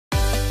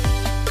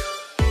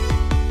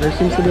There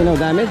seems to be no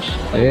damage.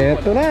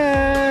 Ito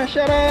na!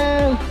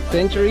 Sharan!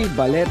 Century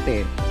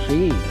Balete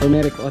tree.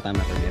 Turmeric. Oh,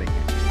 tama. Turmeric.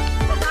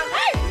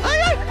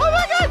 Ay! Oh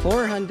my God!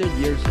 400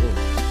 years old.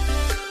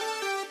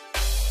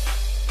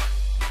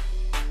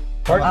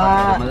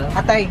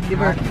 Atay,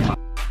 liver.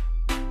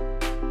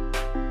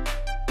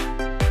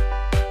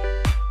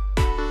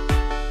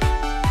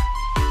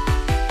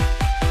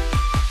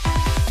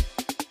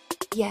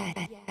 Yeah.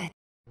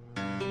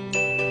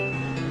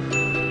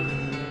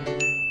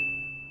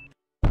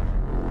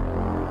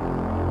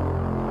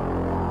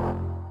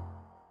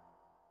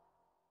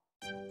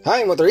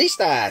 Hi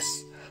motoristas!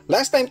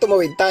 Last time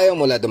tumawid tayo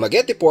mula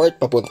Dumaguete Port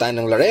papunta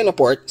ng Laredo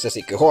Port sa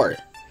Siquijor.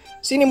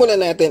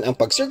 Sinimulan natin ang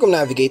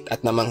pag-circumnavigate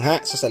at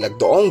namangha sa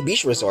Salagdoong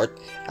Beach Resort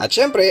at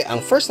syempre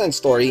ang first-hand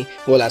story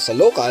mula sa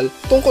local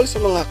tungkol sa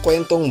mga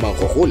kwentong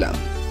mangkukulam.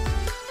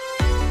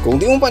 Kung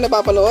di mo pa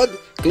napapanood,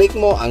 click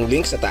mo ang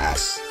link sa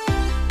taas.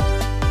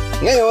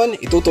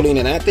 Ngayon, itutuloy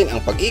na natin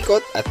ang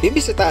pag-ikot at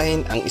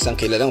bibisitahin ang isang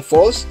kilalang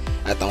falls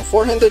at ang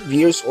 400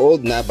 years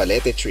old na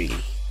Balete tree.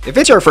 If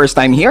it's your first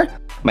time here,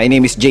 my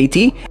name is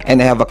JT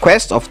and I have a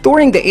quest of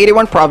touring the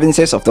 81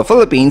 provinces of the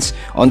Philippines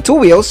on 2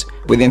 wheels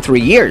within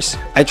 3 years.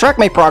 I track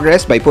my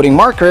progress by putting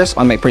markers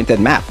on my printed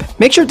map.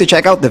 Make sure to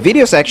check out the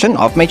video section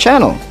of my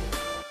channel.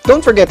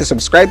 Don't forget to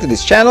subscribe to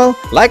this channel,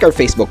 like our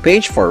Facebook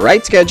page for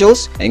ride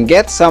schedules, and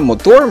get some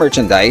MoTour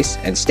merchandise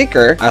and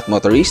sticker at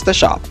Motorista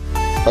Shop.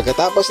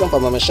 Pagkatapos ng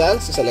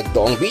pamamasyal sa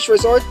Salagdoong Beach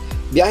Resort,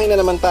 biyahe na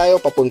naman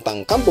tayo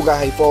papuntang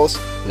Cambugahay Falls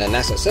na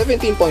nasa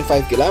 17.5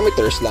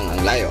 kilometers lang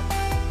ang layo.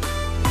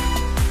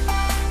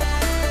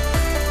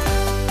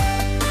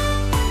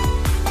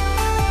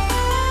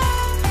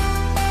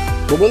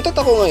 Pupuntat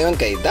ako ngayon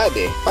kay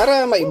Dade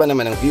para maiba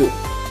naman ang view.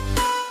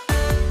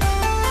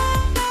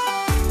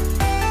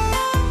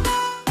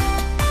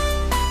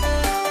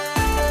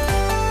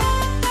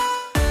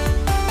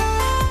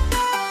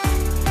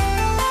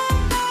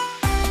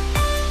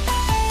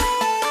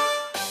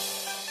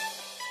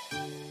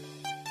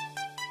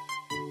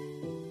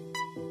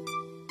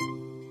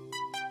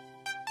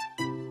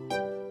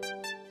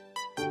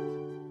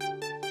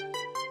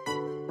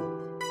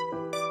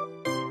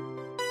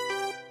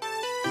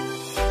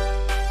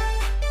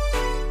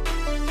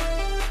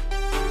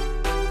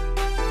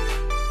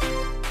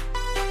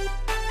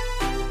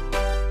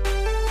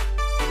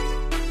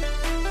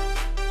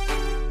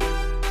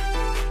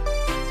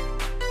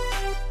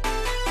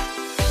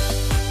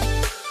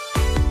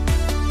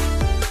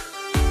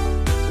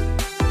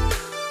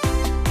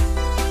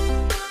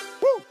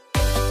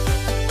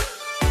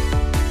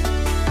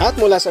 At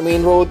mula sa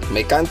main road,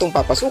 may kantong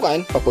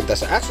papasukan papunta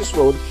sa access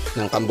road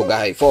ng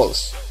Cambugahay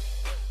Falls.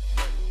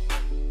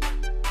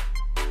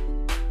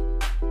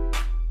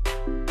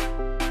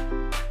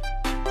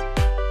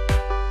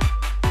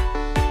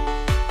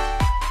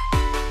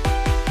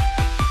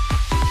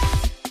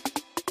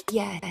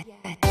 Yeah.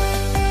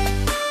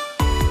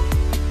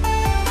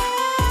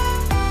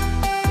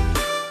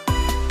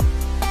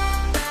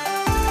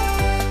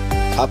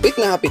 Hapit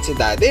na hapit si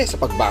Dade sa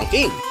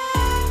pagbanking,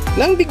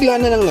 nang bigla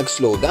na lang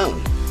nag-slow down.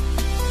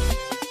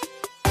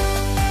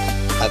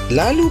 At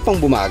lalo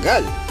pang bumagal.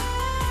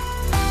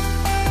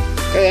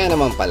 Kaya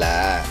naman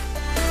pala,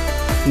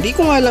 hindi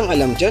ko nga lang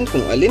alam dyan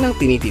kung alin ang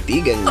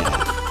tinititigan niya.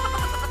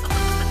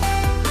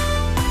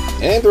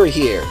 And we're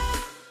here.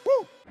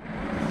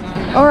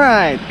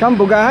 Alright,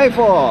 Cambugahay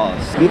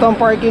Falls. Dito ang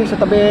parking sa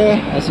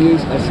tabi, as you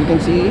can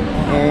see.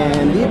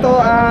 And dito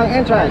ang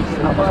entrance.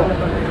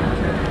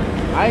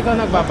 Ay, ikaw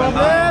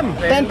nagbabanta.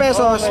 10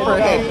 pesos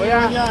per head.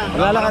 Kuya,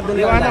 Maglalakad din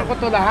lang. iwanan ko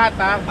to lahat,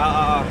 ha?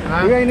 Oo.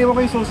 Kuya, iniwan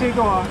ko yung susi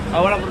ko, ha?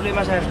 Walang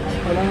problema, sir.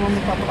 Wala namang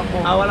magpapatakbo.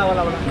 Wala.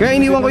 Kaya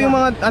iniwan ko yung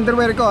mga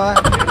underwear ko, ha?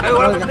 Ay,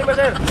 walang problema,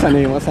 sir.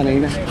 Sanay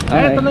na.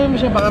 Ay, ito na yung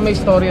siya. Baka may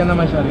istorya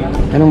naman siya rin.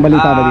 Anong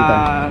balita ba dito?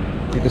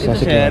 Dito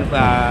sir,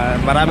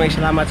 maraming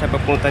salamat sa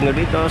pagpunta nyo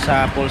dito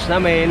sa falls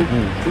namin.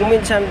 Kung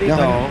minsan dito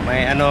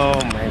may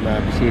mga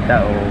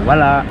bisita o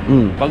wala,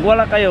 pag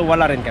wala kayo,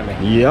 wala rin kami.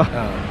 Yeah.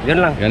 Yun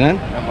lang. Ganun?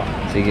 Opo.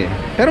 Sige.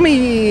 Pero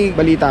may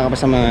balita ka pa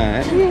sa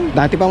mga,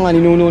 dati pa mga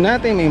ninuno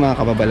natin, may mga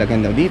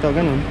kababalagan daw dito,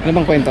 ganun.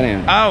 Ano bang kwento na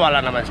yun? Wala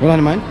naman. Wala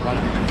naman? Wala.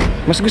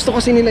 Mas gusto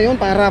kasi nila yon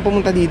para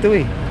pumunta dito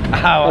eh.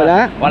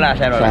 Wala? Wala,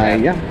 sir. Wala.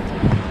 Sayang.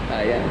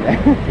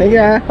 Thank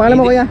you, ha. Pangalan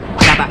mo, kuya?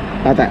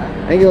 Tata.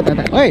 Thank you,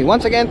 Tata. Okay,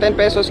 once again, 10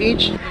 pesos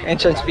each.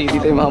 Entrance fee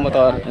dito yung mga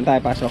motor. Saan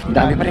tayo pasok?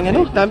 Dami pa rin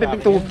dami pa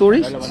rin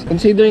tourists.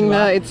 Considering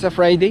na it's a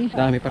Friday,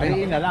 dami pa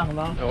rin. na lang,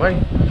 no? Okay.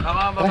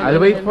 I'll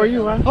wait for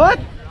you, ha?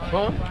 What?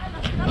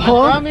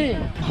 Huh?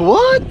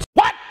 What?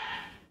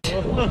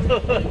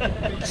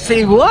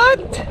 Say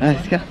what?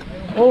 Let's go.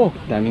 Oh,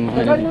 Daming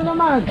mga tagal nyo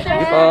naman.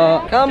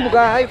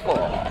 Cambugahay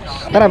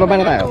Falls. Tara, baba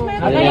na tayo.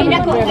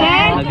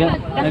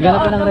 Naganap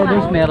ka ng red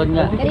horse, meron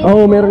nga.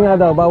 Oo, meron nga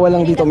daw. Bawal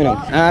lang dito uminom.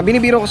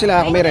 Binibiro ko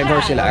sila kung may red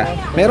horse sila.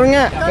 Meron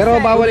nga, pero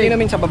bawal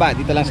inumin sa baba.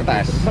 Dito lang sa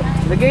taas.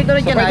 Lagay ito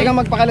rin So, pwede kang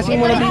magpakalasin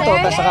muna dito,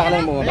 tapos saka ka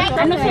lang mo.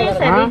 Ano sa'yo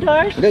sa red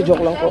horse? Hindi,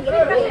 joke lang po.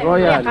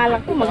 Royal. Akala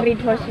ko mag-red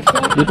horse ito.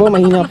 Di po,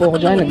 mahina po ako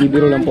dyan.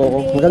 Nagbibiro lang po ako.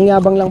 Hanggang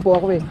yabang lang po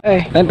ako eh.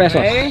 10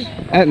 pesos.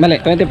 Mali,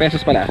 20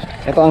 pesos pala.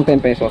 Ito ang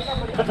 10 pesos.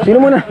 Sino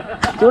muna?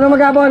 Sino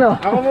mag-abo, no?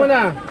 Ako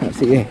muna.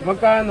 Sige.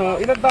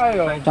 Magkano? Ilan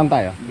tayo? Saan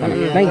tayo?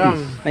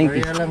 90s.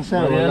 90s.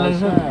 Magkano?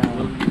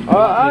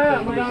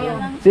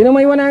 Sino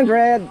may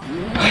 100?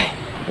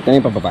 Ito na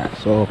yung pababa.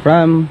 So,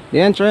 from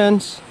the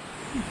entrance,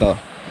 ito.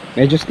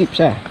 Medyo steep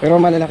siya. Pero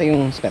malalaki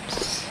yung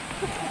steps.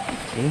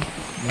 See?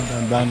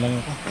 Dandaan lang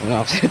ako. Ano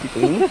ako sa dito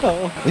yun?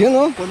 Yun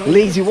o.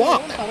 Lazy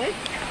walk.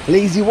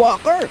 Lazy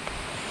walker.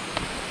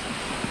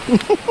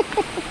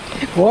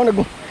 Wow,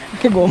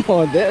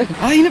 nag-model.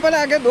 Ay, na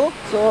pala agad oh.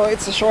 So,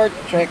 it's a short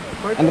trek.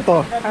 Ano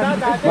to?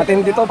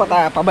 Matindi to,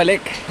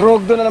 pabalik.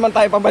 Rogue doon na naman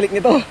tayo pabalik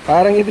nito.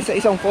 Parang hindi sa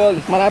isang falls.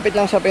 Malapit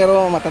lang siya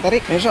pero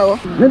matatarik. Ayun siya oh.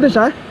 Nandun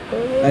siya?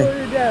 Ay.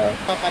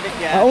 Papalik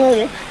yan. Oo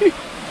nga.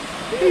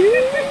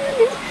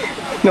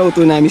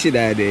 Nauto namin si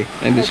Daddy.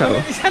 Nandun siya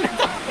oh.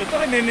 Ito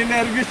rin,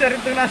 ninervous siya rin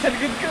itong nasa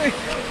likod ko eh.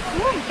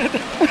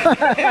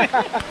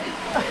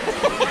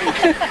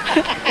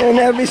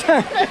 Nervous siya.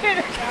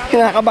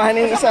 Kinakabahan na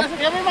yung isa.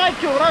 Kaya may mga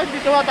tsura, hindi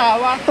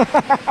tumatawa.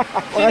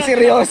 Mga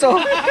seryoso.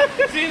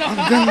 Sino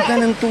Ang ganda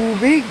ng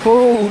tubig.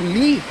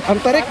 Holy. Ang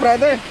tarik,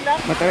 brother.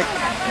 Matarik.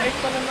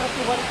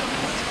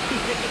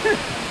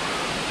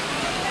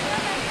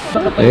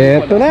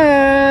 Eto na.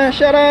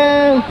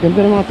 Sharang. Ganda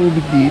ng mga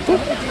tubig dito.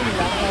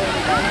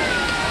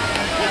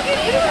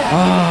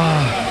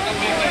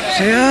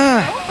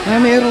 Saya.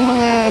 Mayroong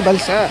mga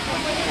balsa.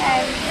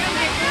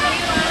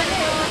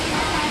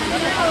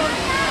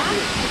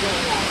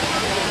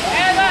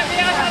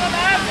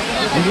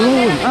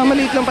 Ayun.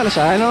 Maliit lang pala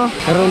siya, ano?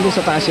 Pero doon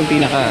sa taas yung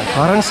pinaka.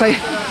 Parang say.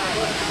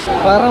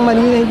 Parang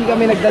manina hindi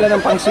kami nagdala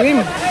ng pang-swim.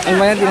 Ang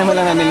maya, di naman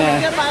lang namin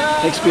na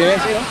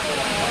experience, you know?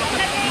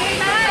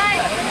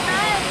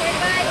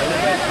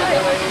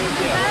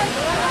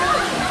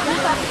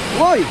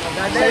 Uy!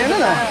 Saya na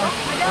na.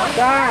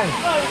 Saan?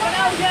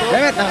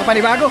 Demet,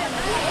 nakapanibago.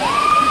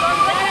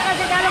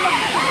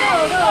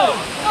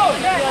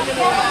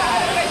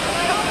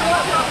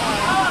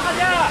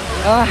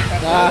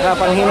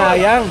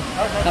 Nakakapanghinayang.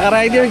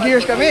 Naka-rider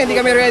gears kami, hindi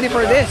kami ready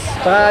for this.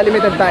 Saka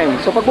limited time.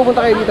 So pag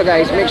pupunta kayo dito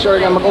guys, make sure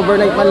na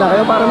mag-overnight man lang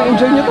kayo para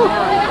ma-enjoy nyo to.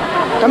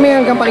 Kami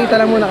hanggang pakita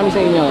lang muna kami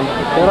sa inyo.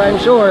 Pero I'm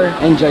sure,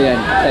 enjoy yan.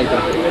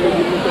 Excited.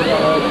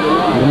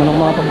 Hindi naman ako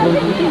makapag-vlog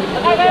dito.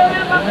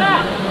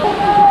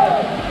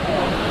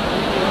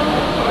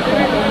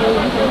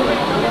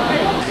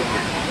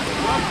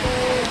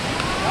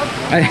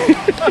 Ay.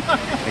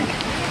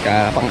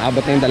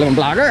 Kapang-abot na yung dalawang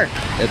vlogger.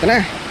 Ito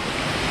na.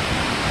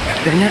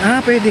 Ganyan,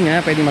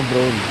 pwede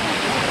mag-drone.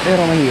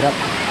 Pero mahirap.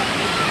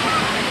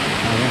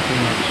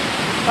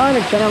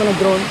 Nagsiya naman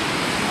ng-drone.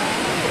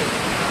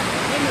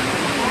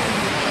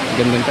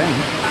 Gandun tayo.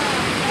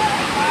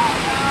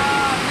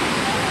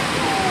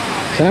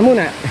 Sana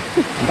muna.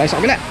 Tayo sa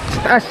kabila. Sa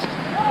taas.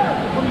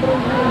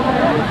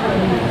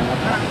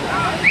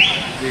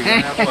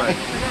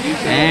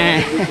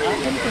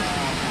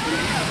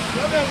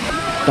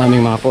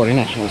 Daming mga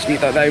foreigners.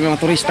 Dito, daming mga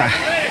turista.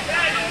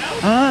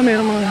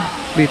 Mayroong mga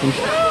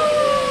British.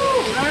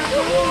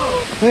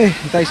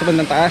 Tayo sa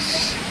bandang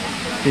taas.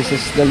 This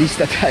is the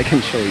least that I can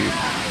show you.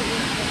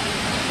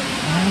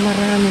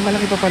 Marami.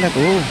 Malaki pa pala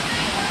to.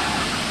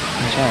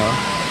 Ano siya oh.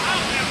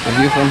 The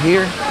view from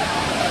here.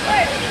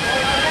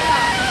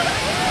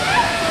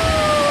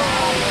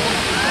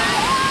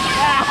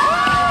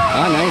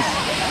 Nice.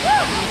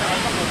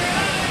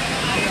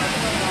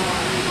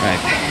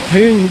 Right.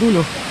 Ayun yung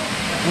dulo.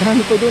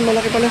 Marami pa doon.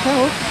 Malaki pala siya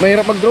oh.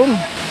 Mahirap mag-drone.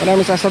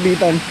 Marami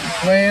sasabitan.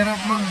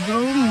 Mahirap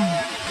mag-drone.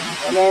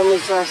 Marami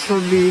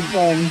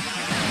sasabitan.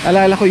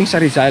 Alala ko yung sa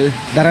Rizal.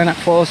 Daranak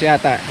Falls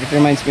yata. It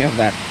reminds me of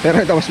that.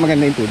 Pero ito mas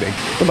maganda yung tubig.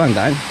 Ito ba ang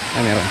daan?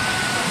 Meron.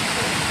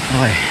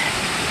 Okay.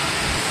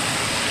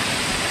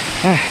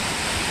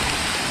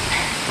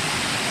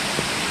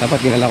 Dapat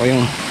ginala ko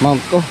yung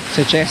mount ko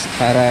sa chest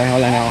para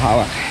wala na akong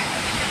hawak.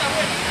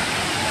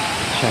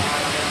 Siya.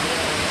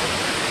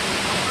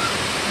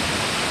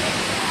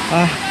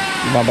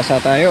 Babasa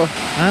tayo.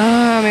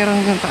 Meron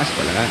hanggang taas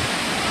pala.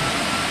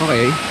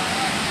 Okay.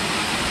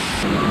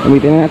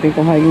 Gamitin na natin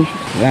itong hiking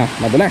shoes.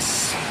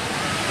 Madulas.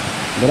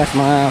 Madulas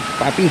mga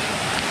papi.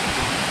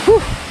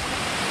 Whew.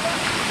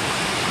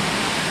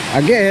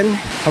 Again,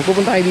 pag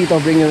pupunta kayo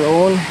dito, bring your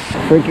own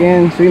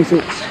freaking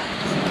swimsuits.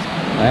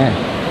 Ayan.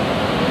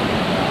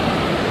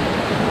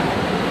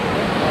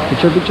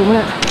 Picture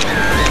muna.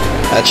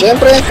 At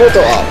syempre,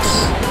 photo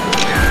ops.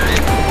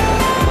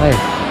 Okay,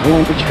 yun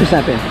ang pictures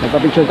natin.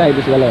 Nagpa-picture tayo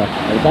dito sa dalawa.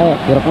 Tayo,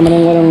 hirap naman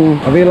ng walang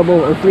available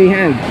or free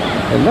hand.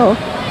 Hello.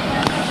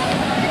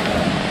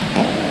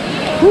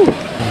 Whew.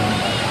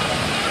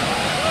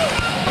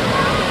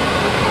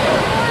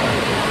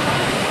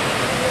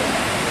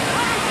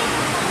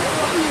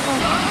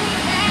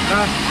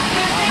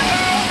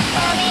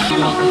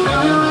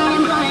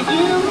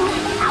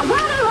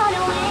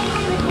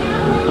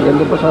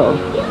 Ganda pa siya, oh.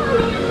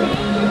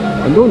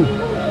 Andun.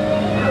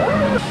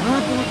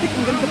 Putik.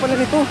 Ang ganda pala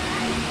nito.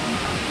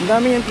 Ang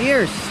dami niyang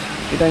tiers.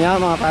 Kita niya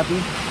mga papi.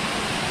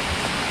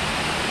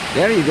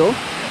 There you go.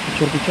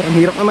 Picture. Ang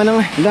hirap naman ng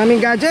ang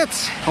daming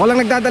gadgets. Ako lang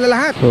nagdadala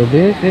lahat. So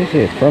this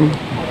is from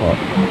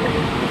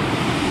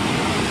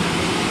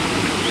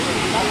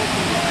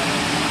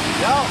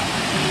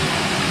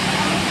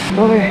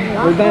okay,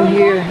 we're done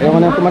here. Ayoko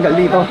na tumagal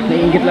dito.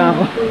 Naiingit lang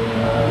ako.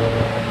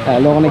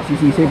 Lalo ko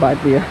nagsisisi. Bakit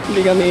di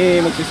hindi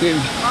kami magsiswim.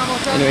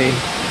 Anyway.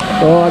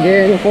 So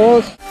again,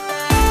 falls.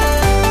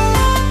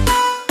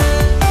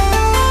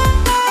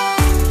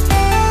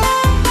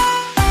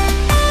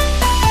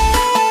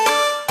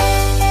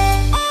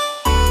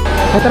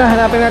 Tara,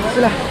 hanapin natin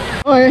sila.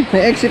 Okay,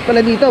 may exit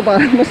pala dito.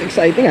 Parang mas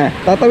exciting ha.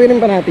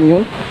 Tatawirin ba natin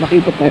yun?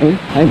 Makipot na yun?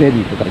 Ay,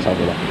 hindi dito. Tara sa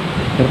kabila.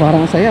 Pero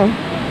parang saya oh.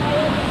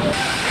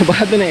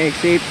 Baka doon ang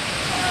exit.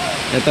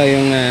 Ito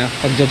yung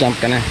pagja-jump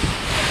ka na.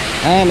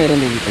 Meron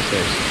din dito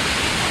stairs.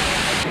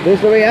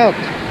 There's the way out.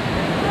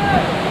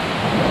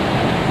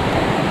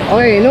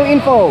 Okay, no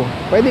info.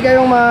 Pwede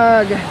kayong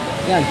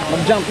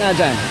mag-jump na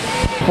dyan.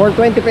 For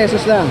 20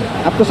 pesos lang.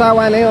 Up to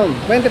sawa na yun.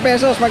 20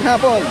 pesos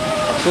maghapon.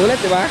 Sulit,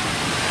 di ba?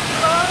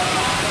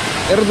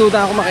 Pero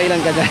duda ako makailan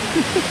ka dyan.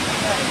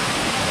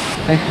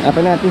 Ay,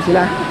 napin natin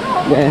sila.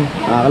 Then,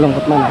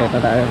 makakalungkot man.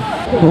 Kaya tayo.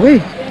 Okay.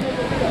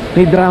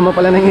 May drama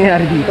pala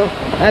nangyayari dito.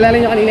 Naalala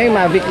nyo kanina yung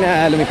Mavic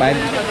na lumipad?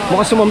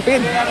 Mukhang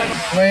sumampid.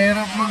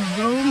 Mahirap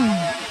mag-drone.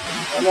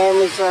 Wala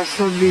mo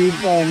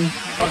sasabitan.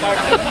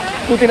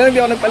 Puti na lang,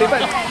 di ako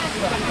nagpalipad.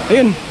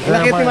 Ayun,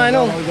 nakit ni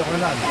Manong.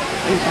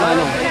 Ayun si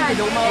Manong.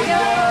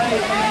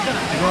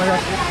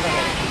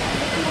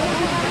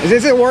 Is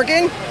this it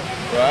working?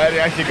 Right,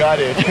 I actually got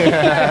it.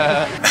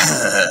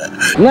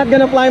 I'm not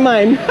gonna fly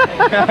mine.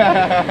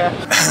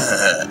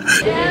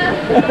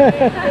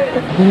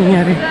 Ano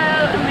nangyari?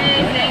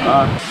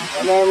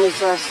 Wala mo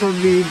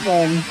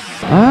sasabitan.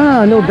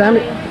 No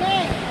damage.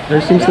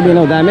 There seems to be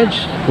no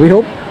damage. We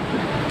hope.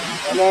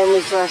 Wala mo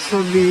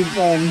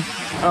sasabitan.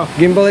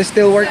 Gimbal is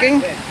still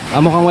working.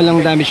 Mukhang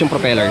walang damage yung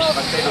propellers.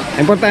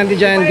 Importante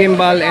dyan,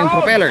 gimbal and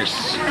propellers.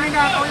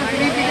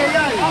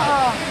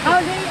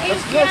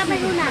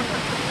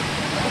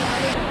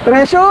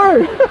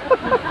 Treasure!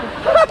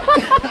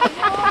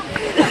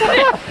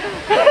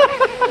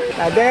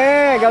 Ade,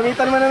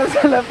 gamitan mo na ng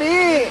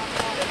salapi.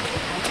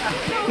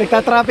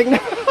 Nagta-traffic na.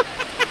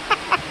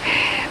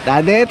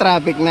 Dade,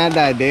 traffic na,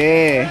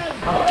 dade.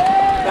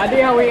 Dade,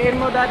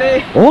 hawiin mo, dade.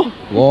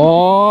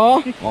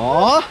 Oh,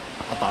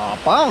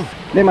 katapang.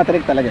 Hindi,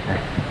 matarik talaga siya.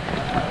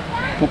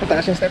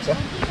 Napataas yung steps, oh.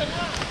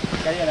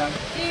 Kaya lang.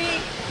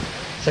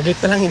 Saglit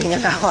pa lang,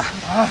 hininga na ako.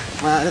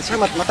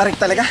 Matarik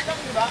talaga.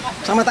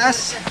 Sa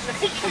mataas.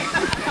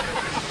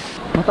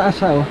 Mataas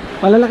siya, oh.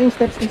 Malalaking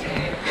steps.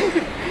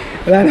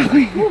 Wala na ako.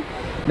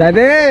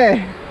 Dade!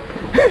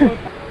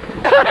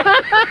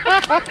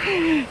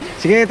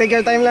 Sige, take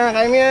your time lang.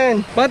 Kaya mo yan.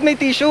 Bakit may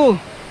tissue?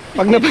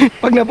 Pag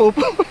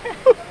napupo.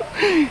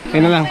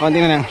 Ayun na lang,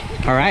 konti na lang.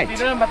 Alright.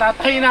 Hindi na,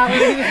 matatay na ako.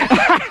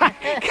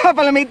 Kaya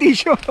pala may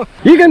tissue.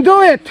 You can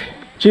do it!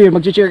 Cheer,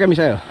 mag-cheer kami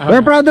sa'yo. We're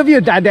proud of you,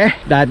 Dade.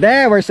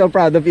 Dade, we're so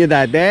proud of you,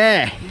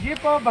 Dade. Sige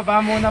po, baba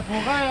muna po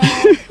kayo.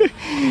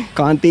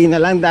 Konti na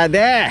lang,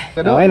 Dade.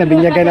 Okay,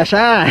 nabinyagan na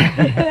siya.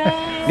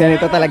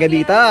 Ganito talaga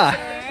dito.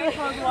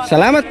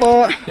 Salamat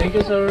po. Thank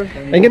you, sir.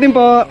 Thank you din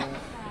po.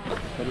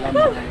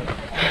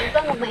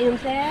 Mainom,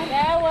 sir?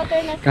 Yeah, water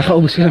na, sir.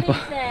 Kakaubos ko na po.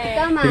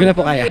 Tama. Hindi ko na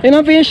po kaya. Yun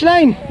ang finish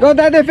line. Go,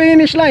 Dade,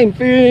 finish line.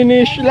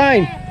 Finish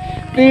line.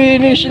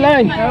 Finish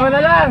line. Kaya na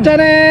lang.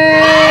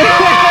 Tchanen!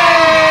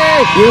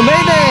 You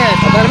made it!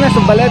 Tara na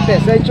sa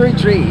Balete Century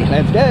Tree.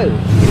 Let's go!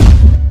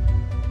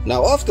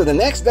 Now off to the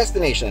next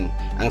destination,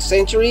 ang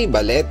Century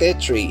Balete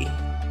Tree.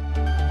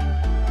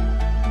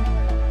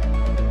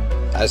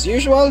 As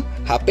usual,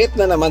 hapit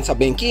na naman sa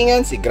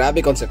bengkingan si Grabe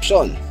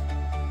Concepcion.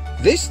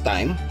 This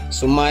time,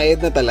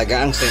 sumayad na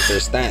talaga ang center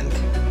stand.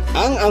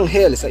 Ang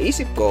anghel sa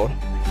isip ko,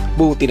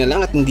 buti na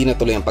lang at hindi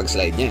natuloy ang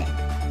pag-slide niya.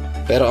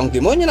 Pero ang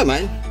demonyo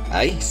naman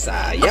ay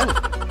sayang.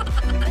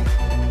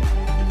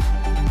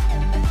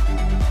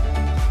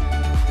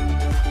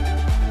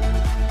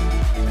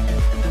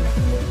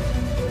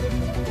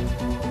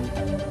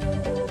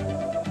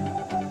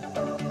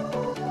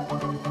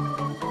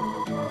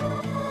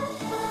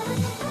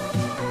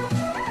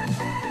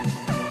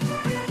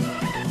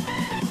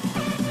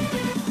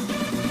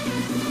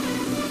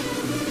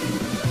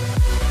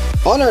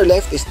 On our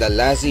left is the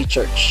Lazi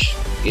Church.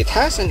 It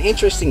has an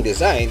interesting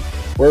design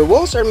where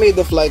walls are made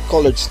of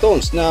light-colored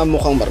stones na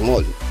mukhang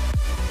marmol.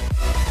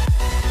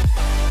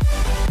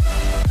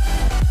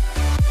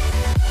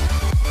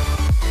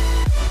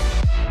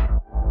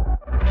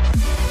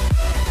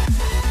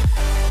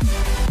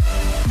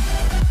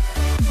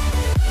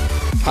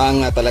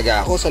 Hanga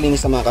talaga ako sa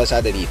linis ng mga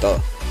kalsada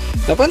dito.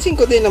 Napansin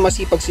ko din na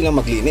masipag silang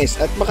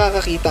maglinis at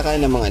makakakita ka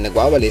ng mga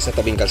nagwawali sa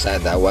tabing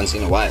kalsada once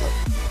in a while.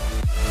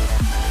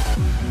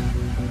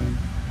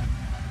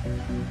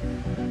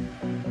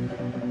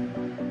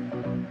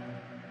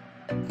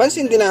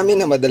 Pansin din namin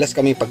na madalas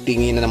kaming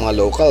pagtingin ng mga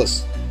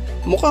locals.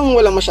 mukhang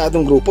walang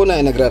masyadong grupo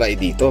na nagra-ride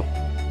dito.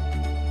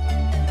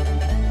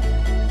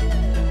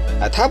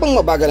 At habang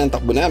mabagal ang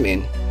takbo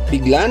namin,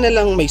 bigla na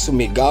lang may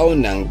sumigaw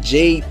ng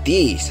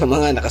JT sa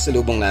mga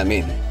nakasalubong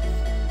namin.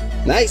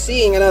 Nice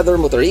seeing another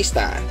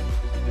motorista.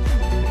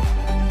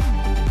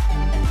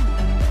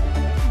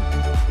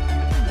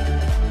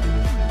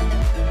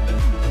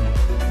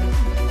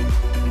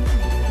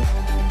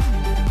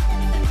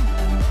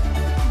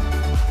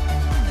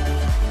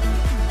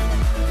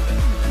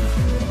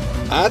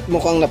 At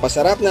mukhang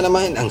napasarap na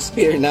naman ang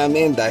spear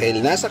namin dahil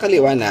nasa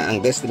kaliwa na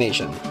ang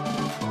destination.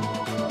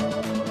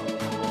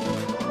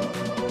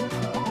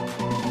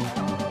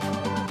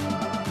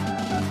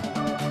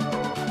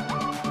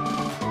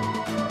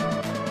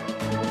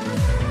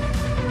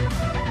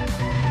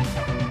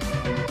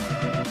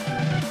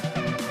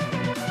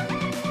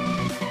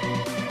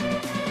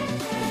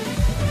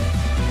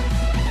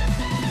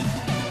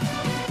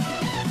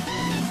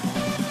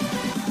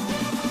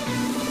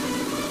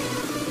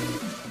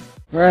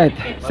 Alright,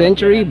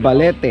 Century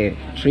Balete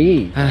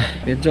tree.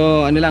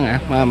 Medyo ano lang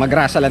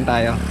magrasa lang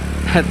tayo.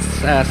 At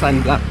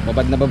sunblock,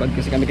 babad na babad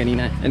kasi kami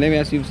kanina.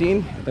 Anyway, as you've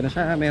seen, ito na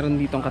siya. Meron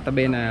ditong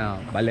katabi na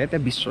Balete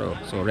Bistro.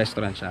 So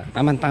restaurant siya.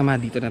 Tama-tama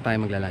dito na tayo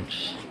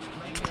magla-lunch.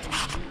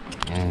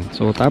 Yan.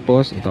 So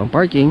tapos, ito ang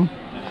parking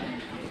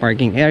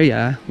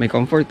area, may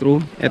comfort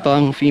room. Ito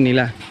ang fee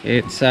nila.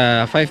 It's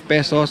 5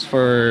 pesos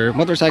for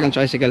motorcycle and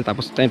tricycle,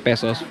 tapos 10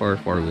 pesos for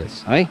 4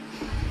 wheels. Okay?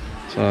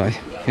 So,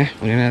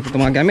 ulit na natin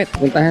itong mga gamit.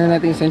 Puntahan na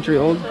natin yung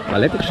century-old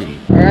Balete tree.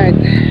 Alright.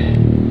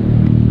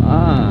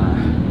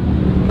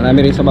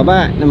 Marami rin sa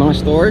baba ng mga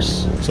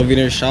stores,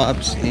 souvenir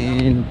shops,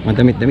 and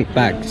madamit-damit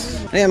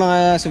bags. Ayan,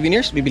 mga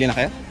souvenirs, bibili na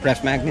kayo?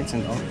 Craft magnets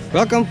and all.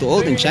 Welcome to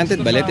Old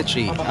Enchanted Balete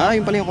tree.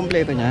 Yun pala yung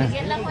kompleto niya.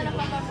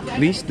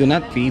 Please do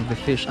not feed the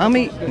fish.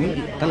 May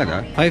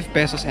talaga. 5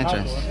 pesos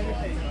entrance.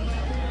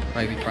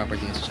 Private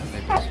property is 5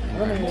 pesos.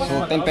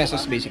 So, 10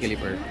 pesos basically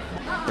per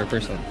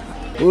person.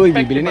 Uy,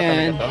 bibili na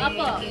yan.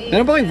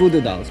 Meron pa kayong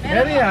voodoo dolls?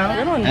 Meron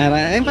yan.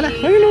 Ayun pala.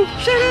 Ayun o.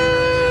 Shut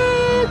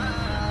up!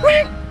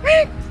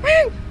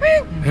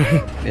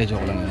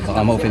 Joke lang.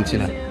 Baka ma-offend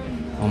sila.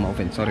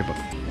 Ma-offend. Sorry po.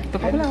 Ito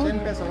pa pala.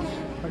 10 pesos.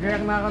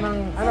 Pagyayak na ako ng,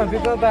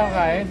 dito na tayo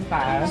kain, sa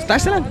taas. Sa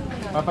taas na lang.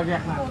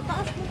 Papagyayak na.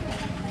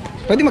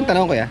 Pwede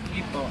magtanong kuya?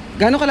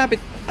 Gaano kalapit?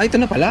 Ito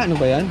na pala. Ano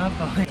ba yan?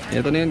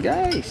 Ito na yun,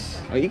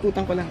 guys.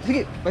 Ikutan ko lang.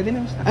 Sige, pwede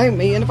na.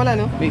 May ano pala,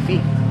 no? May fee.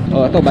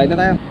 Ito, bayad na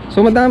tayo.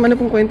 So, madam, ano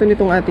pong kwento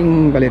nitong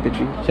ating Balete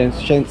tree?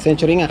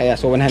 Century nga kaya.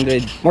 So,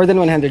 more than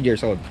 100 years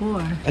old.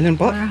 4. Ano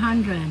po?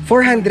 400.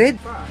 400?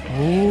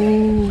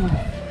 Oh.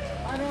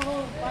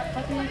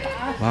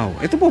 Wow.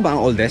 Ito po ba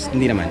ang oldest?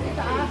 Hindi naman.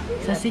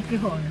 Sa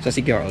Siquijor. Sa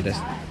Siquijor oldest.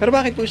 Pero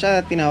bakit po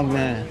siya tinawag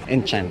na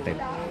Enchanted?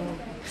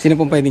 Sino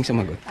pong pwedeng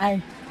sumagot?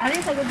 Ay. Ano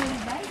yung sagot mo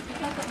ba?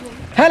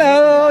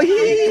 Hello! Ay!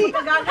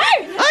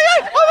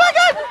 Oh my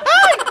God!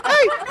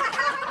 Ay!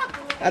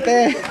 Ate!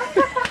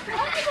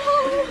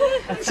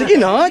 Sige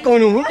na, ikaw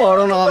naman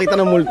parang nakakita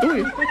ng multo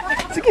eh.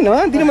 Sige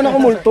na, hindi naman ako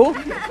multo.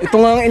 Ito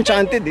nga ang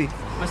Enchanted eh.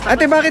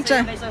 Ate, bakit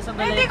siya?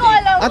 Hindi ko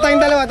alam.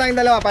 Tayong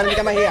dalawa, para hindi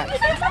ka mahiya.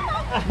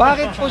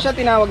 Bakit po siya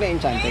tinawag na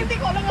Enchanted? Hindi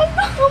ko alam.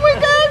 Oh my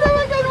God,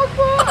 wag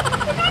po.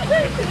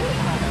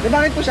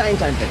 Bakit po siya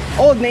Enchanted?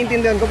 Old,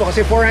 naintindihan ko po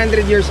kasi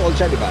 400 years old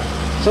siya, di ba?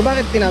 So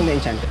bakit tinawag na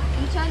Enchanted?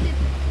 Enchanted.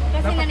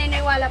 Kasi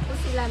naniniwala po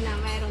sila na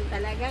mayroon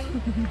talagang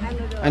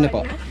doon. Ano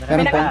po?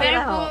 Meron po?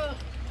 Meron po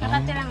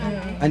nakatirang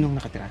Anong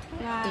nakatira?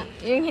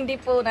 yung hindi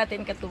po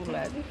natin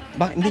katulad.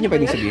 Bakit? Hindi niyo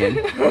pwedeng sabihin?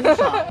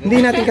 Hindi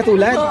natin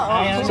katulad?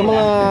 Sa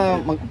mga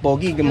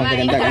pogi,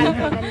 magaganda, ganun.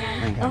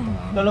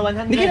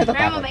 Hindi kayo Pero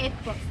natatakot? mabait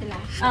po sila.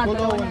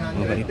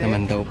 Mabait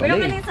naman daw Pero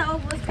pala kanina eh. sa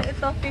ubos ko,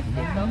 ito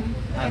 50 to.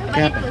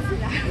 Kaya, Mabait po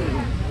sila.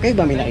 kayo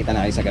ba may nakita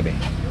na kayo sa gabi?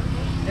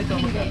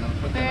 Hindi.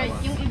 Pero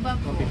yung iba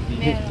po,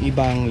 meron.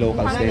 Ibang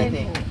locals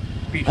din?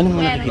 Anong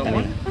mga nakikita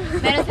nila?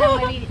 Meron silang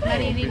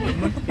maririnig.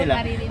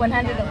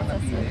 100 ako sa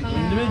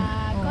mga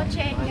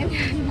kotse.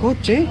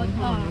 Kotse?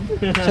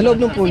 Sa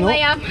loob ng puno? Kasi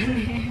mayaman.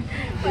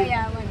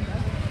 Mayaman.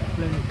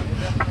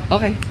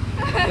 Okay.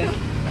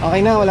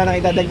 Okay na, wala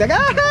nang idadagdag.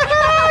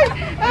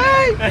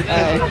 Ay!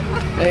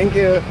 Thank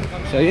you.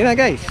 So yun na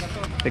guys.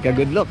 Take a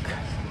good look.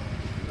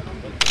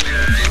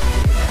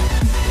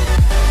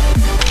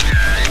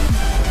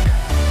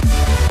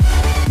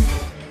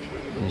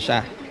 Yan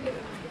siya.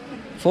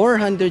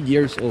 400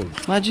 years old.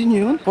 Imagine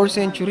yun, 4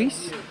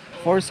 centuries.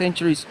 4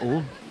 centuries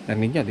old.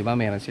 Narinig nyo, di ba?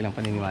 Meron silang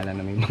paniniwala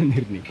na may mga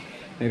narinig.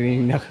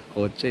 Narinig na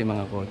kotse,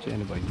 mga kotse.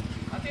 Ano ba yun?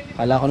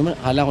 Kala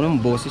ko naman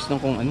boses ng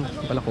kung ano.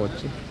 Pala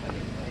kotse.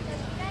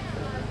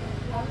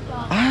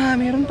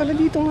 Meron pala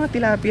dito mga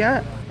tilapia.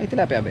 Ay,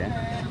 tilapia ba yan?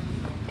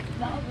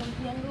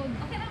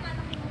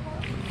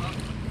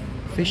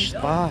 Fish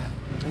pa.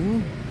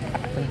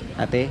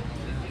 Ate,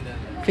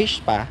 fish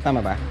pa.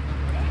 Tama ba?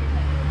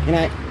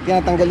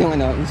 Tinatanggal yung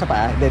yung sa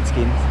paa, dead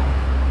skins.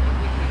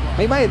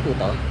 May bayad po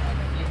to?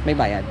 May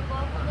bayad?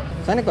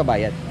 Saan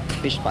nagbabayad?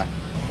 Fish pa.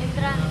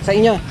 Sa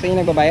inyo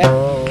nagbabayad?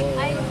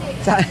 Ay, hindi.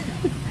 Sa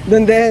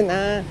doon din.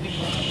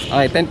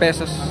 Okay, 10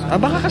 pesos.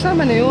 Baka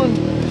kasama na yun.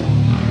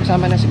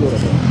 Kasama na siguro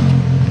to.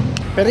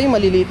 Pero yung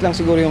maliliit lang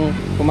siguro yung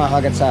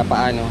kumakagat sa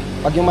paa, no?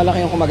 Pag yung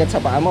malaki yung kumagat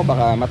sa paa mo,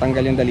 baka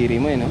matanggal yung daliri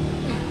mo, no?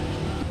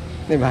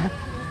 Diba?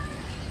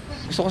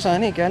 Gusto ko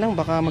sana eh, kaya lang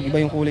baka mag-iba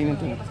yung kulay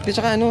nito. At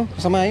saka ano,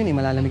 kasama yun eh,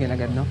 malalamigan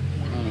agad, no?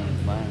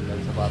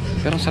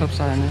 Pero sarap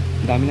sana.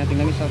 Ang dami nating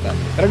lamis sa ata.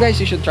 Pero guys,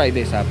 you should try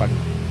this ha. Pag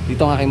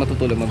dito nga kayo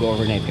matutulog,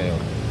 mag-overnight kayo.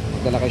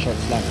 Magdala kayo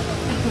shorts lang.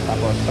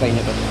 Tapos try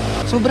nyo to.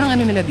 Sobrang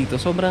ano nila dito,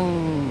 sobrang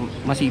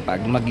masipag,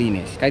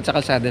 maglinis. Kahit sa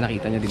kalsada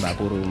nakita nyo, diba?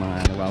 Puro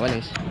mga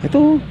nagwawalis.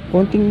 Ito,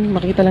 konting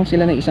makita lang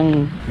sila ng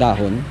isang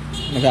dahon.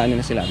 Nag-ano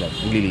na sila agad,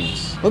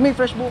 naglilinis. Oh, may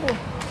fresh buko.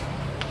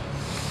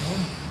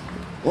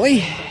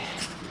 Uy!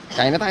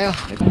 Kain na tayo.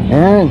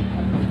 Ayan.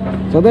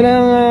 So doon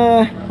ang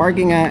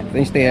parking nga,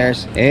 yung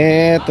stairs.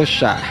 Eto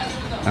siya.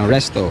 Ang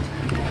resto.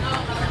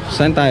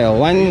 Saan tayo?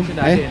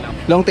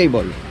 Long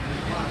table.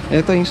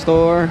 Ito yung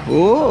store.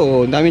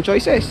 Oh, daming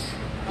choices.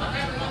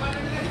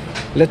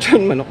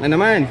 Lechon manok na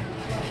naman.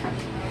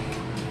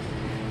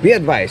 Be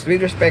advised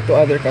with respect to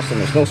other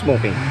customers, no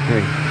smoking.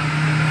 Okay.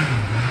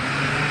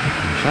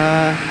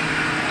 Siya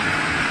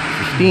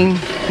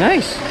 15.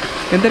 Nice.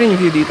 Ganda rin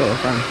yung view dito.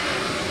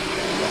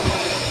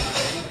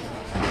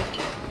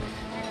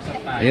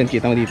 Ayun,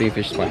 kita mo dito yung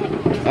fish spot.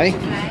 Okay.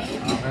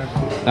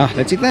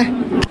 That's it na.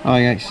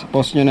 Okay guys,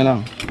 post nyo na lang.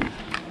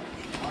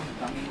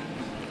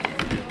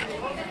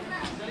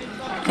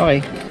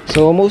 Okay.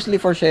 So mostly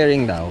for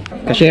sharing daw.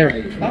 Ka-share.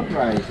 Top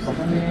rice.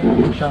 Baka may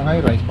Shanghai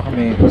rice. Baka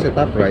may kasi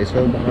top rice.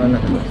 So baka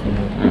nakalas mo.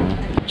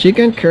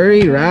 Chicken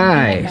curry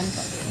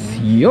rice.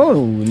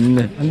 Yun.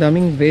 Ang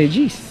daming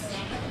veggies.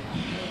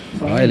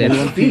 Okay,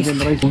 let's feast.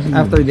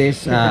 After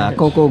this,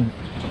 Coco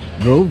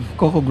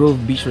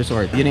Grove Beach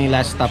Resort. Yun yung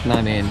last stop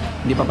namin.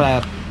 Hindi pa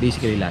pala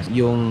basically last.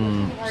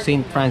 Yung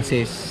St.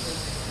 Francis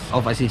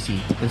of Assisi.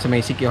 Dun sa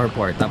may Siquijor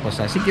Port. Tapos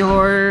sa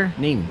Siquijor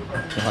name.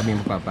 So kami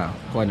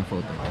magpapakuha ng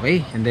photo.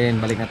 Okay? And then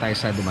balik na tayo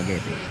sa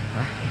Dumaguete.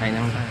 Kain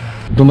naman tayo.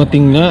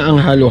 Dumating na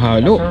ang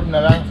halo-halo. Serve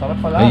na lang. Sarap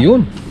pala.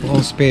 Ayun. Ang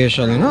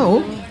special nga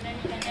oh.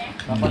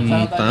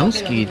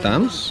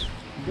 Kitams.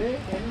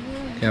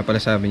 Kaya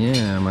pala sabi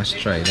niya, must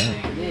try that.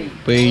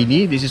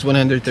 Pwede. This is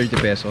 130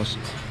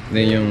 pesos.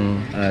 Then yung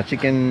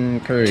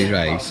chicken curry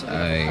rice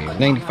ay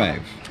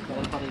 95.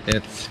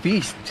 Let's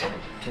feast.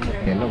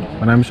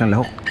 Marami siyang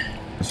lahok.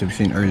 As you've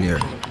seen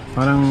earlier.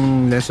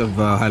 Parang less of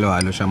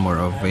halo-halo siya, more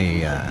of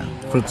a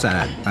fruit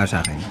salad para sa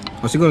akin.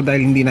 O siguro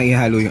dahil hindi na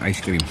ihalo yung ice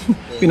cream.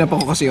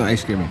 Pinapako kasi yung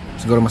ice cream eh.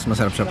 Siguro mas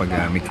masarap siya pag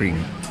may cream.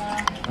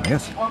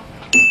 Yes.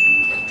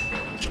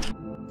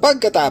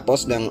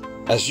 Pagkatapos ng,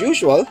 as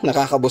usual,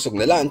 nakakabusog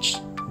na lunch,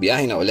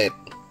 biyahe na ulit.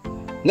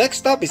 Next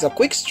stop is a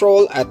quick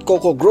stroll at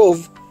Coco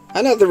Grove,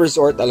 another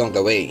resort along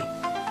the way.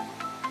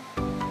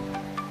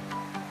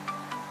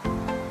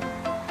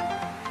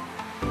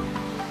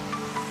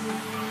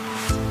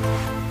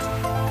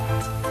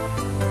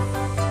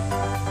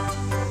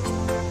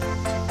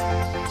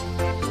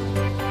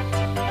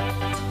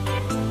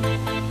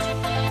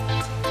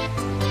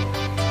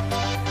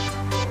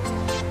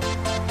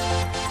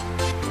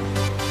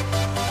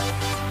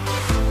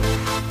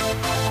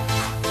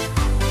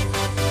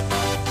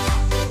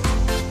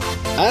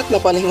 At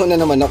napalingon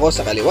na naman ako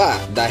sa kaliwa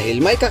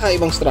dahil may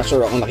kakaibang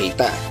structure akong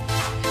nakita.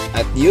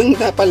 At yun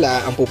na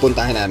pala ang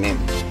pupuntahan namin.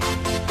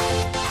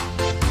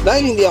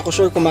 Dahil hindi ako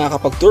sure kung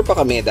makakapag-tour pa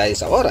kami dahil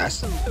sa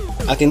oras,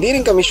 at hindi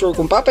rin kami sure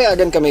kung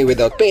papayagan kami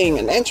without paying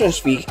an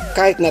entrance fee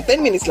kahit na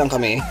 10 minutes lang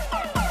kami,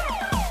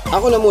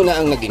 ako na muna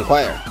ang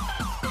nag-inquire.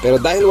 Pero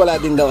dahil wala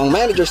din daw ang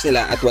managers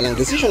nila at walang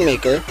decision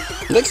maker,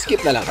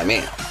 nag-skip na lang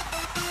kami.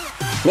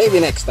 Maybe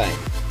next time.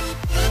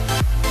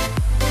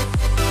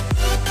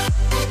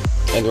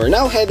 And we're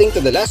now heading to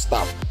the last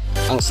stop,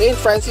 ang St.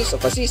 Francis of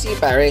Assisi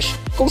Parish,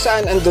 kung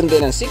saan andun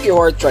din ang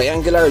Siquijor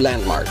Triangular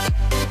Landmark.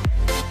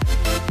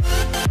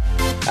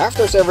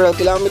 After several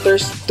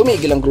kilometers,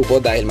 tumigil ang grupo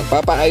dahil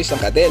magpapaayos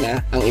ang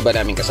kadena ang iba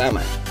naming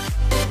kasama.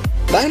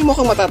 Dahil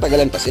mukhang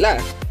matatagalan pa sila,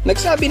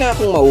 nagsabi na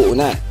akong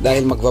mauuna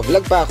dahil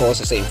magva-vlog pa ako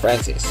sa St.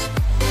 Francis.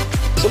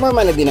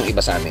 Sumama na din ang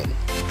iba sa amin.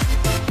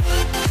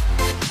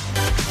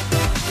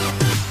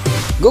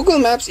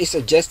 Google Maps is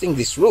suggesting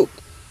this route.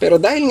 Pero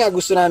dahil nga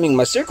gusto naming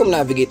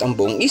ma-circumnavigate ang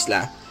buong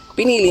isla,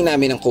 pinili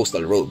namin ang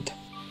coastal road.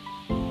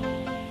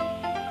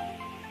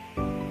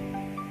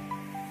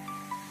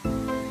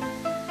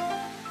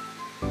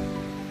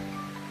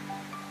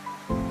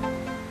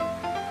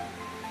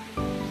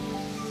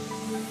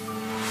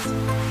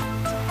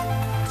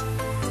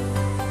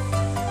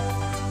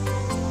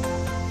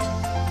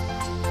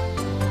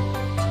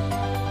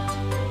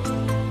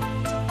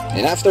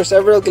 And after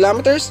several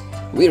kilometers,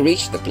 we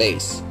reached the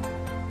place.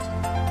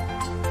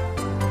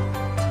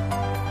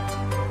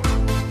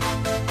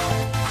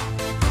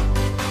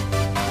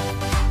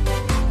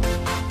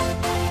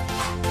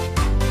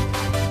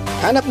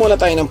 Hanap muna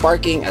tayo ng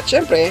parking at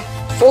syempre,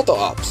 photo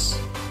ops.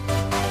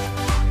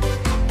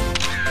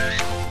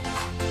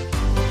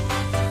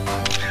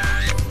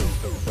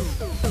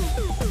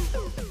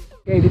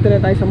 Okay, dito na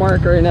tayo sa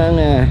marker ng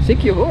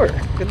Siquijor.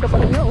 Ganda pa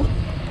rin oh.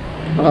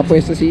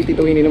 Makapwesto city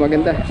to, hindi na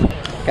maganda.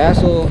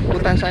 Kaso,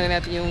 puntahan sana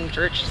natin yung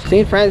church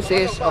St.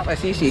 Francis of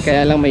Assisi.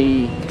 Kaya lang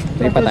may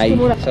may patay.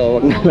 So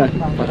wag na lang.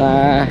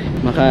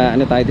 Maka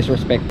ano tayo,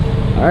 disrespect.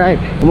 Alright,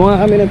 kumuha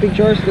kami ng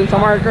pictures dun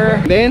sa marker.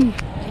 Then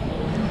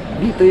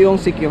dito yung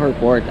Siquijor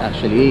Port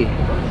actually.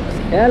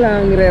 Kaya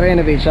lang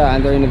nire-renovate siya,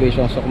 under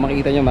renovation. So kung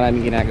makikita nyo,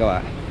 maraming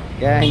ginagawa.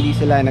 Kaya hindi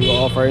sila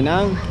nag-o-offer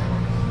ng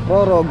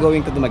Roro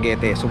going to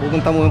Dumaguete. So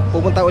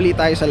pupunta ulit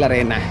tayo sa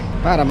Larena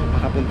para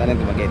makapunta ng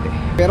Dumaguete.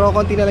 Pero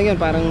konti na lang yun,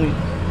 parang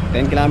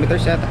 10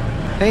 kilometers yata.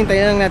 Kaya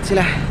hintayin lang natin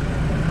sila.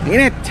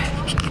 Init!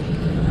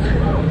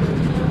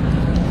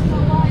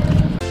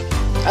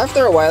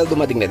 After a while,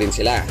 dumating na din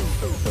sila.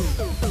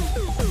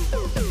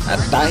 At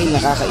dahil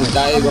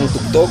nakakaintayag ang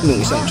tugtog ng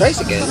isang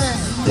tricycle,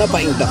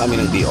 napainta kami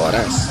ng di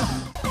oras.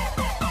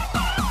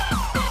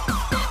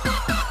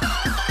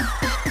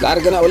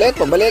 Larga na ulit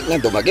pabalik ng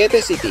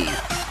Dumaguete City.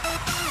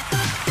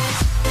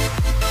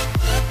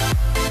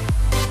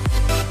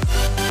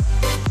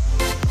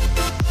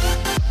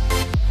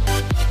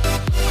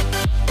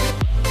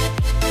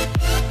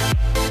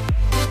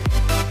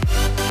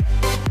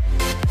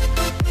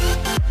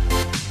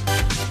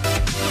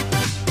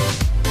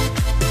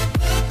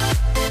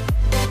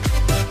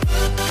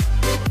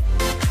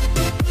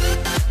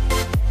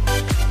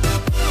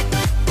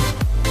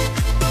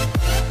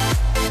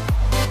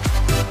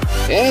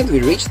 And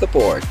we reached the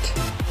port.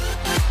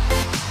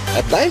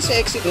 At dahil sa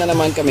exit na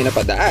naman kami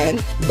napadaan,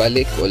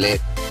 balik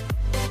ulit.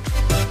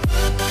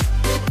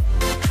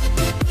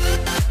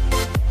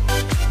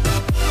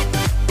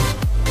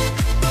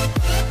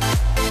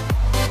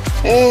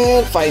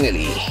 And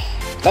finally,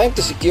 time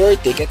to secure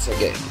tickets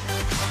again.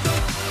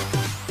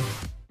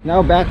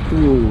 Now back to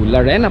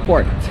Larena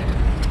Port.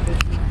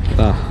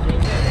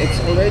 It's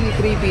already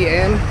 3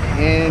 PM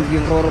and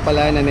yung Roro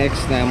pala na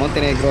next na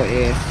Montenegro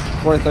is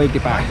 4:30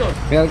 pa.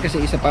 Meron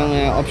kasi isa pang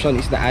option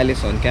is the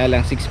Allison, kaya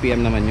lang 6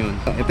 PM naman yun.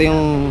 Ito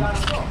yung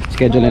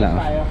schedule nila.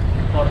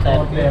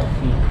 4:30.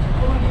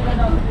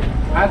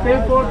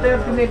 Ate,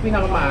 4:30 na yung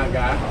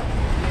pinakamaaga.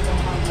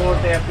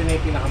 4:30 na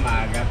yung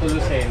pinakamaaga. To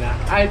Lucena.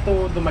 Ay,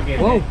 to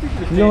Dumaguete. Wow,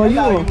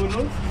 loyo.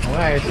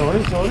 Okay, sorry.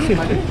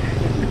 Mali.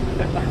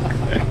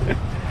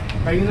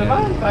 Kayo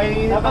naman.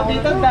 Dapat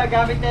dito,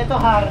 gamit na ito,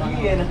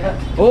 Harley.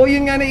 Oh,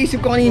 yun nga naisip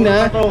ko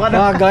kanina.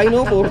 Bagay,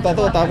 no? Puro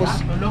tato. Tapos,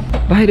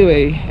 by the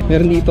way,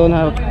 meron dito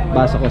na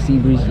basa ko,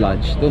 Sea Breeze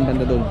Lodge. Doon,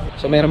 banda doon.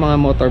 So, meron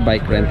mga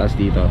motorbike rentals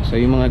dito. So,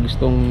 yung mga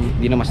gustong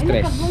di na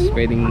ma-stress,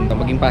 pwedeng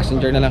maging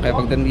passenger na lang kayo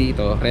pag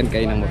dito, rent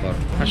kayo ng motor.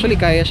 Actually,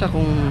 kaya siya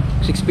kung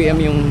 6 PM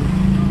yung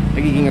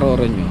nagiging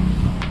Roro nyo.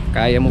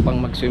 Kaya mo pang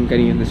mag-swim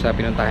kanina sa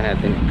pinuntahan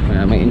natin.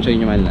 May enjoy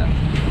nyo man lang.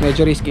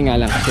 Medyo risky nga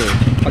lang kasi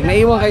pag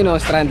naiwan kayo, no,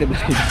 stranded na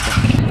rin.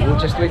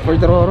 We'll just wait for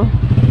the Roro.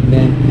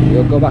 Then,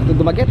 we'll go back to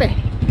Dumaguete.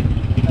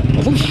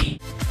 Whoosh!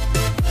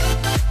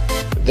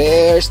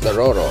 There's the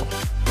Roro.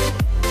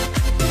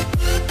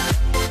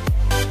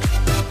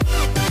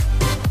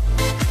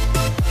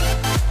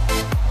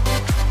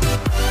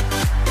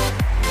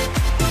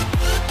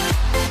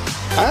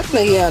 At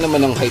nahiya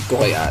naman ang height ko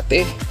kay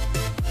ate.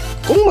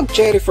 Kung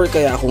mag-cherry fur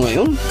kaya ako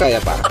ngayon,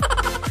 kaya pa.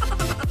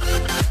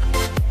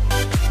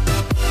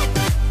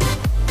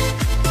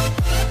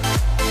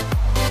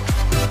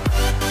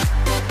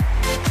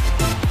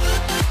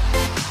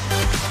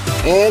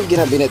 And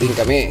ginabi na din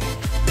kami.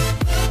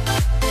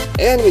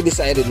 And we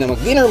decided na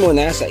mag-dinner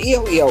muna sa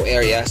ihaw-ihaw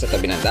area sa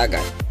tabi ng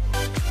dagat.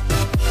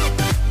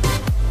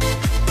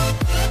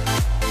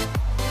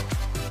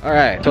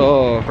 Alright,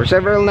 so for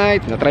several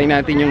nights, na-try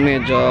natin yung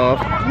medyo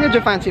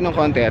fancy ng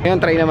konti.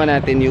 Ngayon, try naman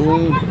natin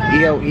yung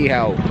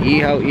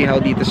ihaw-ihaw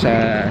dito sa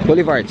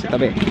Boulevard, sa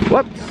tabi.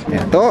 Whoops!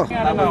 Ito,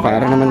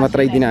 para naman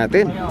matry din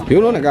natin.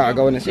 Yun o,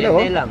 nag-aagawa na sila, oh.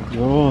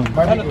 Yun.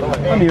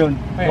 Ano yun?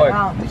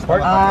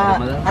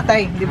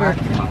 Atay, liver.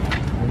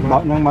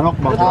 Ng manok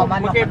ba?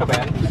 Manok. ba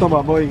yan? Ito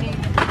baboy.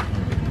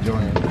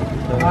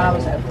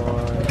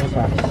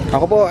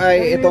 Ako po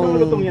ay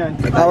itong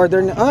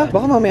order na,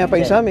 baka mamaya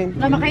pa yung sa amin.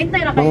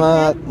 Makaintay na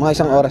Mga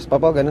isang oras pa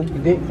po, ganun.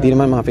 Hindi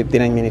naman, mga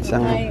 59 minutes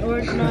lang. 15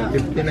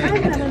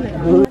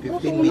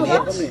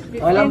 minutes.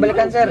 Walang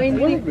balikan, sir.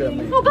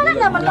 Oh,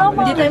 parang naman lang.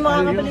 Hindi tayo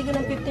makakapaligo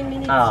ng 15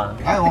 minutes.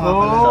 Ay, oo nga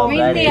pala.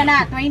 20 yan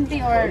na, 20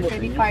 or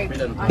 35.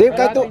 Dave,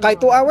 kahit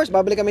 2 hours,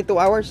 babalik kami 2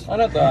 hours.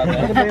 Ano to?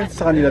 Ano ba yun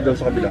sa kanila daw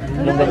sa kabila?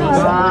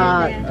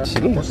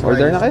 Sige,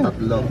 order na kayo.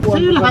 Tatlo.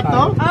 Sa'yo lahat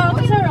to?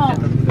 Okay, sir. Oh.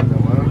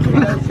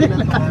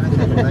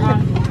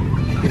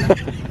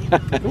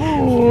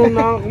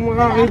 Kung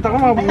makakita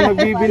ka,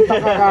 magbibinta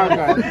ka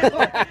kagad.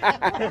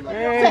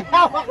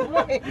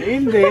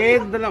 Hindi.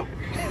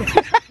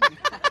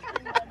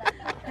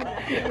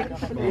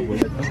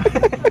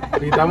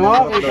 Kita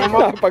mo?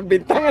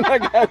 Pagbintangan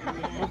agad.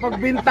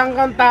 Pagbintang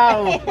kang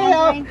tao.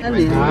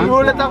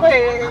 Nagulat ako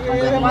eh.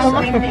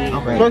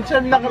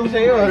 Concern na kami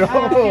sa'yo. No.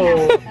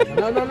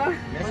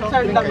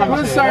 Concern na kami.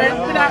 Concern?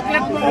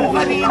 Pinakyat mo ko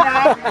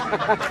kanina.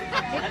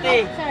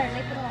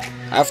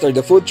 After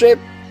the food trip,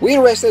 we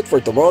rested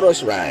for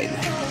tomorrow's ride.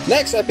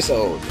 Next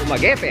episode.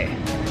 Dumaguete,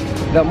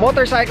 the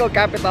motorcycle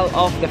capital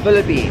of the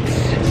Philippines.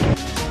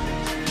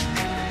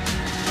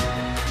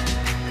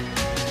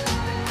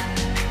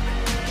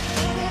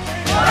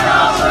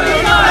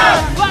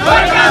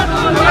 Welcome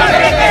to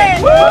Balete!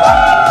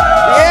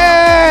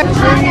 Yeah!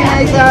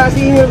 Nice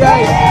seeing you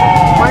guys.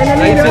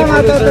 Finally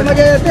na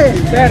Dumaguete.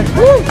 Sir,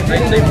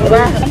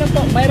 ano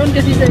to, mayroon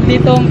kasi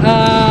ditong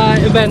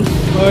event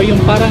or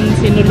yung parang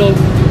sinulog.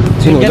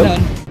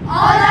 Sinulog?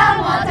 Hola,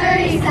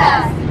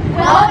 motoristas!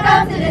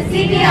 Welcome to the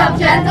city of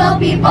gentle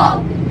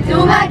people,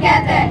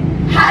 Dumaguete.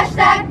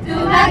 Hashtag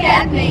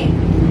DumagetMe.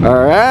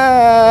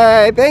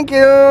 Alright, thank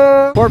you!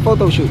 For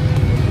photo shoot.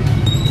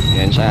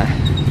 Yan siya.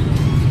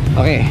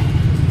 Okay.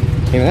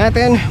 Tingnan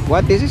natin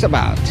what this is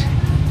about.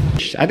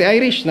 Ate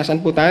Irish,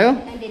 nasan po tayo?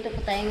 Nandito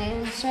po tayo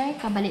ngayon, sir.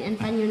 Kabalian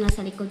pa nyo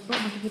nasa likod po.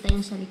 Makikita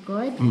nyo sa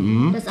likod.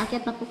 Tapos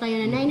akyat pa po kayo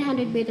na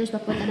 900 meters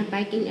papunta ng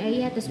parking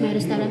area. Tapos may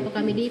restaurant po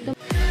kami dito.